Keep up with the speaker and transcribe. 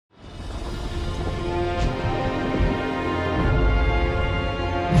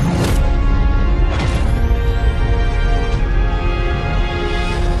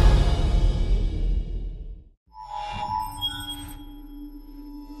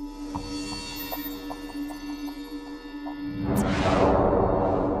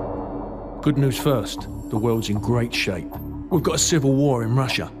Good news first, the world's in great shape. We've got a civil war in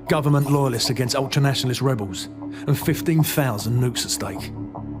Russia, government loyalists against ultranationalist rebels, and 15,000 nukes at stake.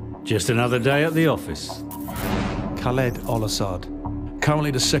 Just another day at the office. Khaled al-Assad,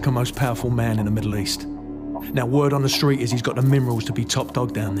 currently the second most powerful man in the Middle East. Now, word on the street is he's got the minerals to be top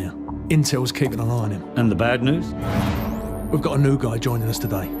dog down there. Intel's keeping an eye on him. And the bad news? We've got a new guy joining us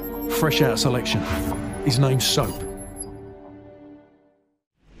today, fresh out of selection. His name's Soap.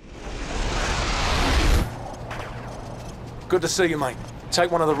 Good to see you, mate.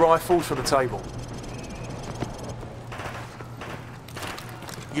 Take one of the rifles for the table.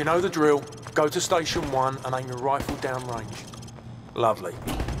 You know the drill. Go to Station 1 and aim your rifle downrange. Lovely.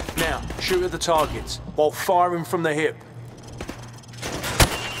 Now, shoot at the targets while firing from the hip.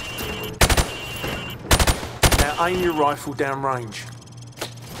 Now aim your rifle downrange.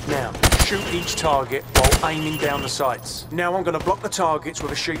 Now, shoot each target while aiming down the sights. Now I'm going to block the targets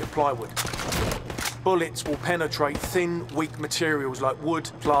with a sheet of plywood. Bullets will penetrate thin, weak materials like wood,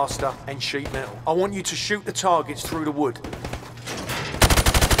 plaster, and sheet metal. I want you to shoot the targets through the wood.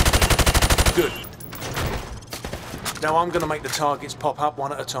 Good. Now I'm going to make the targets pop up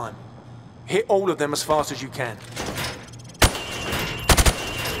one at a time. Hit all of them as fast as you can.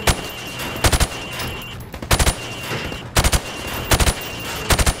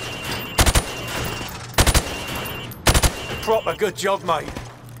 Proper good job, mate.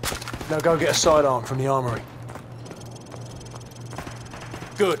 Now go get a sidearm from the armory.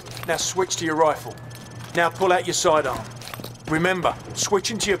 Good. Now switch to your rifle. Now pull out your sidearm. Remember,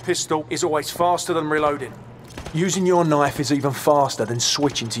 switching to your pistol is always faster than reloading. Using your knife is even faster than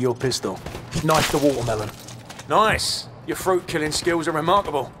switching to your pistol. Knife the watermelon. Nice. Your fruit killing skills are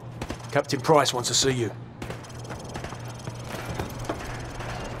remarkable. Captain Price wants to see you.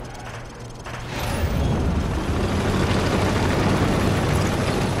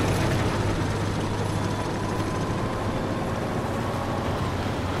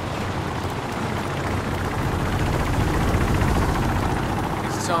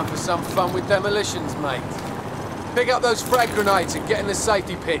 Time for some fun with demolitions, mate. Pick up those frag grenades and get in the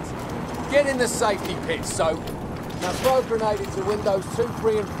safety pit. Get in the safety pit, Soap. Now throw a grenade into windows 2,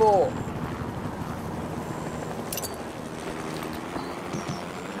 3, and 4.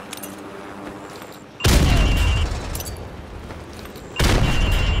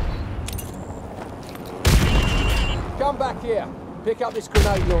 Come back here. Pick up this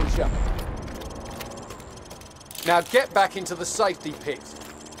grenade launcher. Now get back into the safety pit.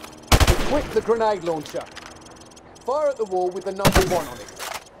 Equip the grenade launcher. Fire at the wall with the number 1 on it.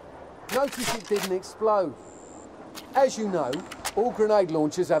 Notice it didn't explode. As you know, all grenade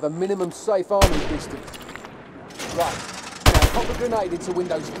launchers have a minimum safe arming distance. Right, now pop the grenade into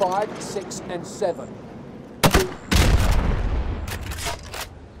windows 5, 6 and 7.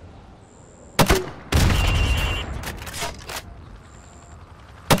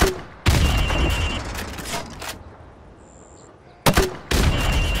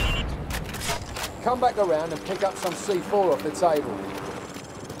 Come back around and pick up some C4 off the table.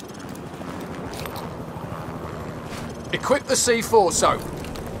 Equip the C4, Soap.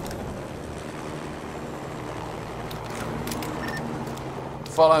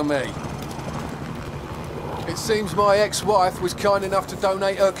 Follow me. It seems my ex-wife was kind enough to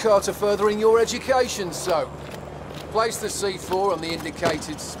donate her car to furthering your education, Soap. Place the C4 on the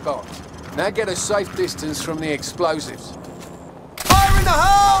indicated spot. Now get a safe distance from the explosives. Fire in the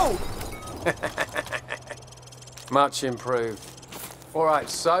hole! Much improved. All right,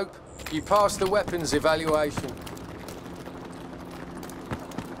 Soap. You passed the weapons evaluation.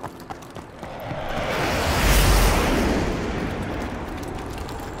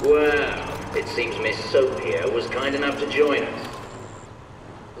 Well, it seems Miss Soap here was kind enough to join us.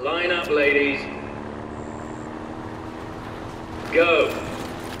 Line up, ladies. Go.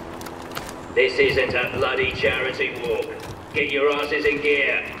 This isn't a bloody charity walk. Get your asses in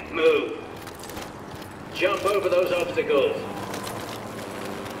gear. Move. Jump over those obstacles.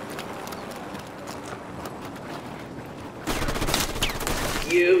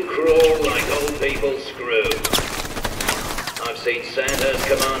 You crawl like old people screw. I've seen Sandhurst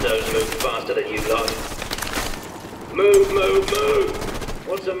commandos move faster than you lot. Move, move, move!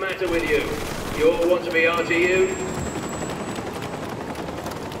 What's the matter with you? You all want to be RTU?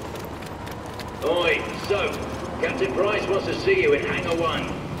 Oi, Soap! Captain Price wants to see you in Hangar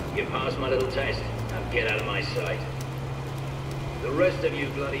 1. You passed my little test. Now get out of my sight. The rest of you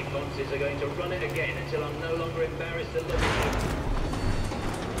bloody bonces are going to run it again until I'm no longer embarrassed to look at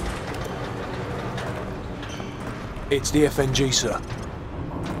you. It's the FNG, sir.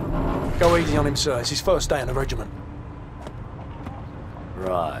 Go easy on him, sir. It's his first day in the regiment.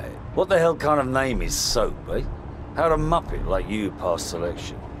 Right. What the hell kind of name is Soap, eh? How'd a muppet like you pass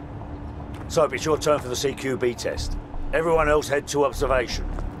selection? Soap, it's your turn for the CQB test. Everyone else head to observation.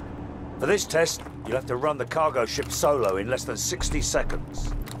 For this test, you'll have to run the cargo ship solo in less than 60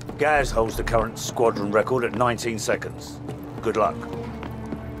 seconds. Gaz holds the current squadron record at 19 seconds. Good luck.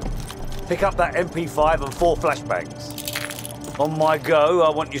 Pick up that MP5 and 4 flashbangs. On my go, I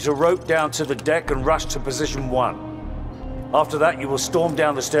want you to rope down to the deck and rush to position 1. After that, you will storm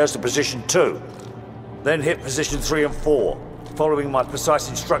down the stairs to position 2. Then hit position 3 and 4, following my precise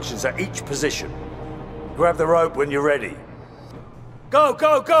instructions at each position. Grab the rope when you're ready. Go,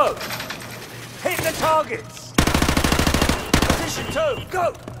 go, go! Hit the targets! Position 2,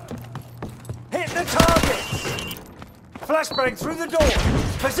 go! Hit the targets! Flashbang through the door!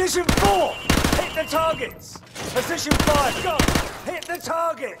 Position 4! Hit the targets! Position 5, go! Hit the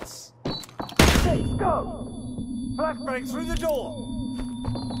targets! 6, go! Flashbang through the door!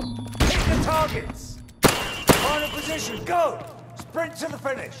 Hit the targets! Final position, go! Sprint to the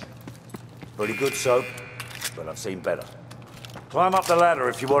finish! Pretty good, Soap, but I've seen better. Climb up the ladder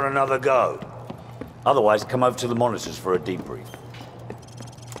if you want another go. Otherwise, come over to the monitors for a debrief.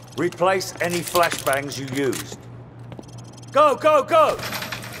 Replace any flashbangs you used. Go, go, go!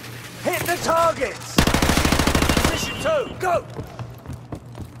 Hit the targets! Position 2, go!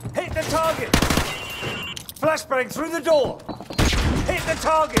 Hit the target! Flashbang through the door! Hit the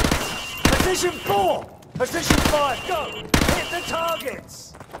target! Position 4! Position 5, go! Hit the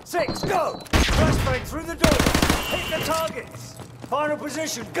targets! 6, go! Flashbang through the door! Hit the targets! Final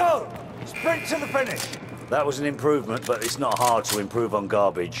position, go! Sprint to the finish! That was an improvement, but it's not hard to improve on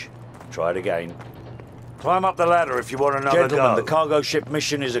garbage. Try it again. Climb up the ladder if you want another go. The cargo ship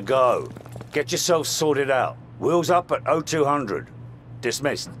mission is a go. Get yourself sorted out. Wheels up at 0200.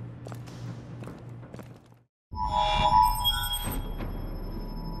 Dismissed.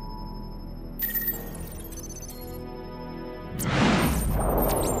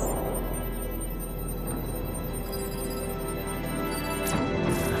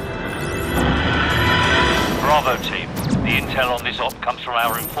 Bravo team. The intel on this op comes from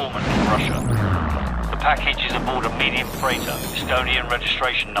our informant in Russia. The package is aboard a medium freighter, Estonian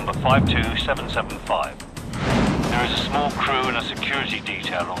registration number 52775. There is a small crew and a security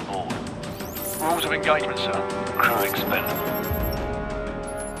detail on board. Rules of engagement, sir. Crew expendable.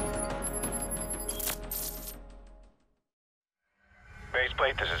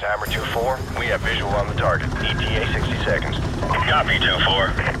 Baseplate, this is Hammer 2-4. We have visual on the target. ETA 60 seconds. Copy,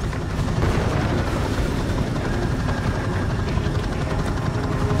 2-4.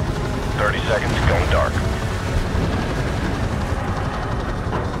 30 seconds, going dark.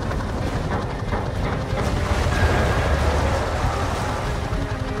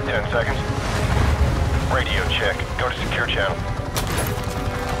 Seconds. Radio check. Go to secure channel.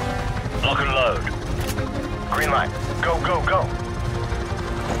 Lock and load. Green light. Go, go, go.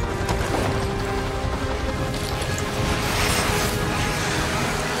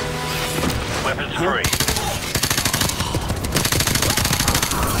 Weapons free.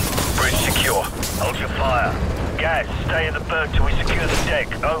 Bridge secure. Hold your fire. Gaz, stay in the berth till we secure the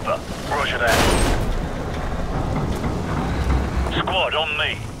deck. Over. Roger that. Squad, on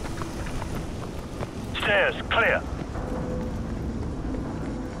me. Stairs, clear.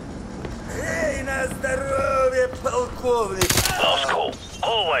 Hey, na здоровье, полковник! Last call.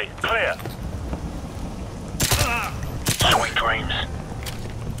 Hallway, clear. Sweet dreams.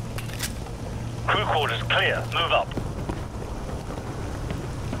 Crew quarters clear. Move up.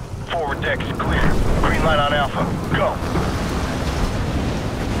 Forward deck is clear. Green light on Alpha. Go.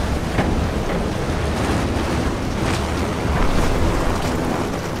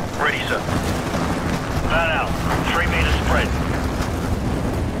 Ready, sir. Van out. 3 meters spread.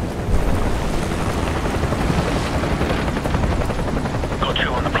 Got 2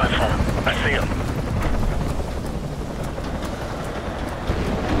 on the platform. I see him.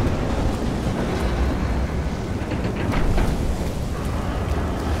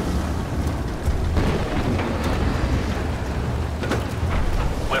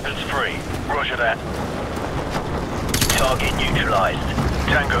 Weapons free. Roger that. Target neutralized.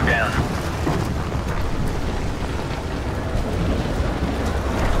 Tango down.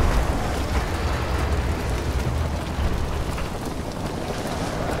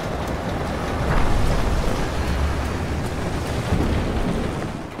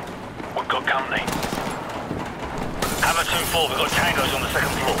 We've got company. Hammer 2-4, we've got tangos on the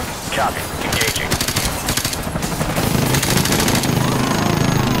second floor. Copy. Engaging.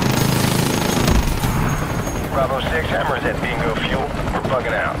 Bravo 6, Hammer is at bingo fuel. We're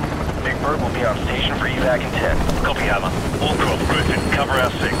bugging out. Big Bird will be on station for evac in 10. Copy, Hammer. Allcroft, Griffin, cover our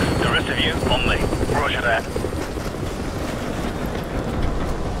 6. The rest of you, on me. Roger that.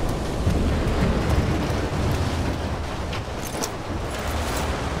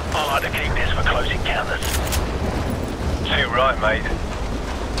 I like to keep this for close encounters. Too right, mate.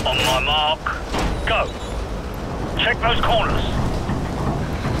 On my mark, go. Check those corners.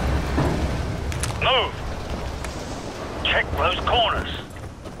 Move. Check those corners.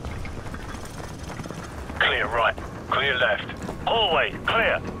 Clear right. Clear left. Hallway,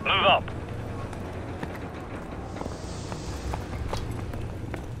 clear. Move up.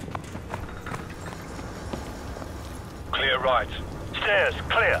 Clear right. Stairs,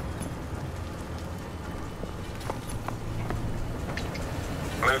 clear.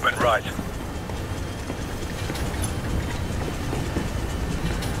 Movement right.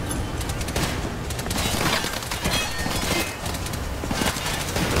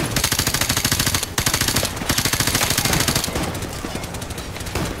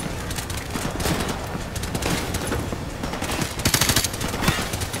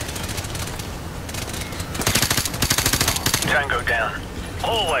 Tango down.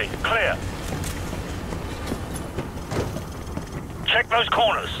 Hallway, clear. Check those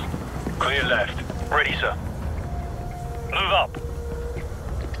corners. Clear left. Ready, sir. Move up.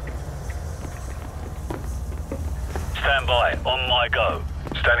 Stand by. On my go.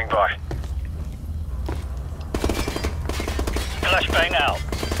 Standing by. Flashbang out.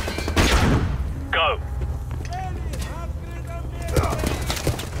 Go.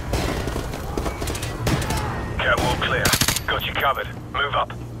 Catwalk clear. Got you covered. Move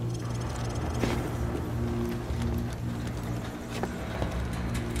up.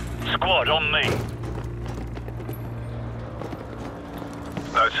 Squad on me.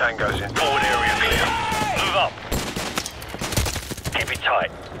 No tangos in. Forward area clear. Move up. Keep it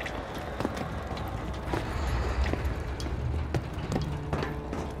tight.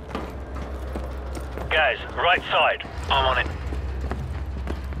 Guys, right side. I'm on it.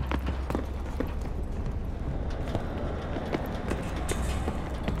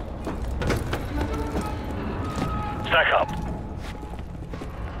 Stack up.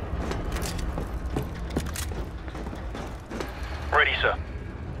 Ready, sir.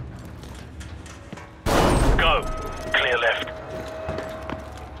 Go. Clear left.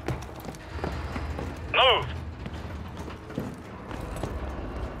 Move.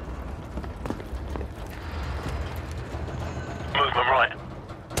 Movement right.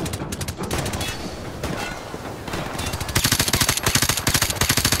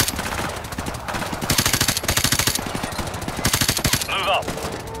 Move up.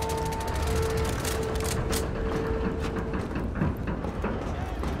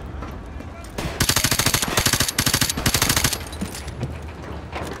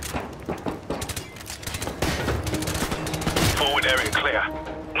 Forward area clear.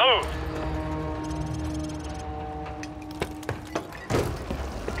 Move.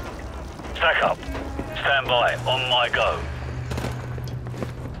 Stack up. Stand by. On my go.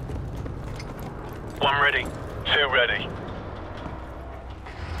 One ready. Two ready.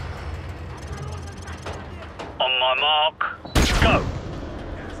 On my mark. Go.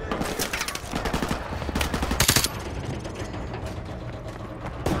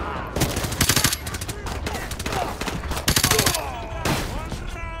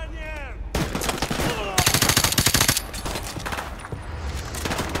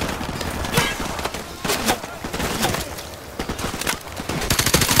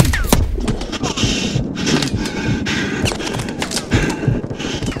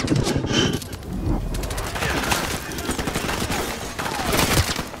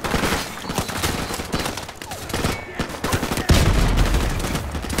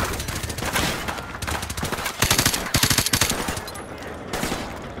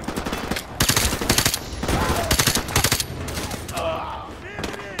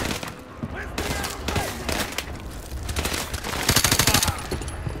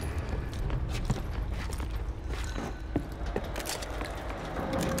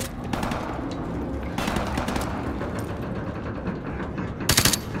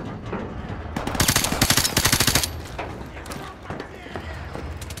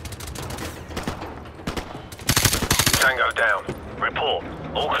 Tango down. Report.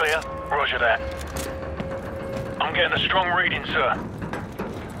 All clear? Roger that. I'm getting a strong reading, sir.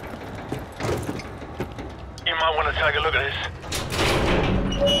 You might want to take a look at this.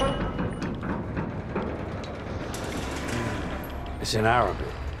 It's in Arabic.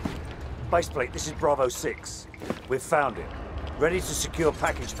 Baseplate, this is Bravo 6. We've found it. Ready to secure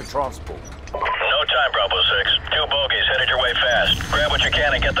package for transport. No time, Bravo 6. Two bogies headed your way fast. Grab what what you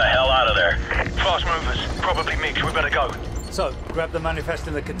can and get the hell out of there. Fast movers. Probably mixed. We better go. So, grab the manifest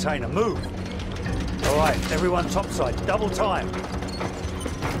in the container. Move! All right, everyone topside. Double time.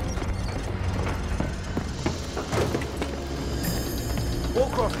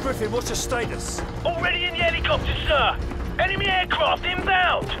 Warcraft Griffin, what's your status? Already in the helicopter, sir. Enemy aircraft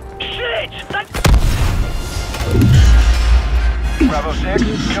inbound. Shit! Bravo 6,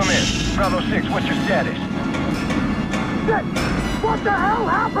 come in. Bravo 6, what's your status? Shit! What the hell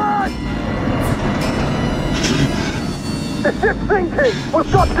happened? The ship's sinking!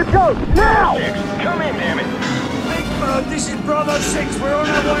 We've got to go, now! Bravo 6, come in, damn it! Big Bird, this is Bravo 6. We're on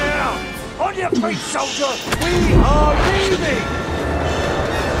our way out. On your feet, soldier! We are leaving!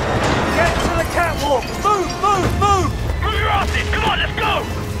 Get to the catwalk! Move, move, move! Move your asses! Come on, let's go!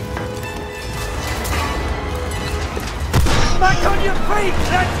 Back on your feet!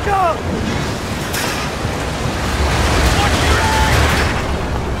 Let's go! Watch your ass!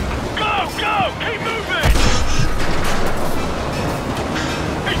 Go, go! Keep moving!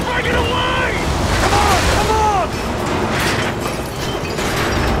 He's breaking away! Come on, come on!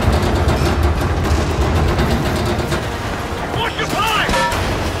 What's your pipe?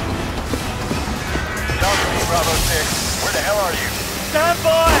 Talk to me, Bravo 6. Where the hell are you? Stand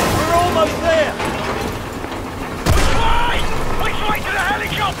by! We're almost there! Which way? Which way to the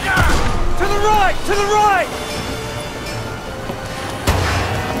helicopter? To the right! To the right!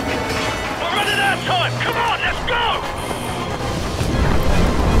 We're running out of time! Come on, let's go!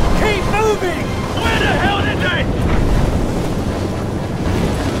 Keep moving! Where the hell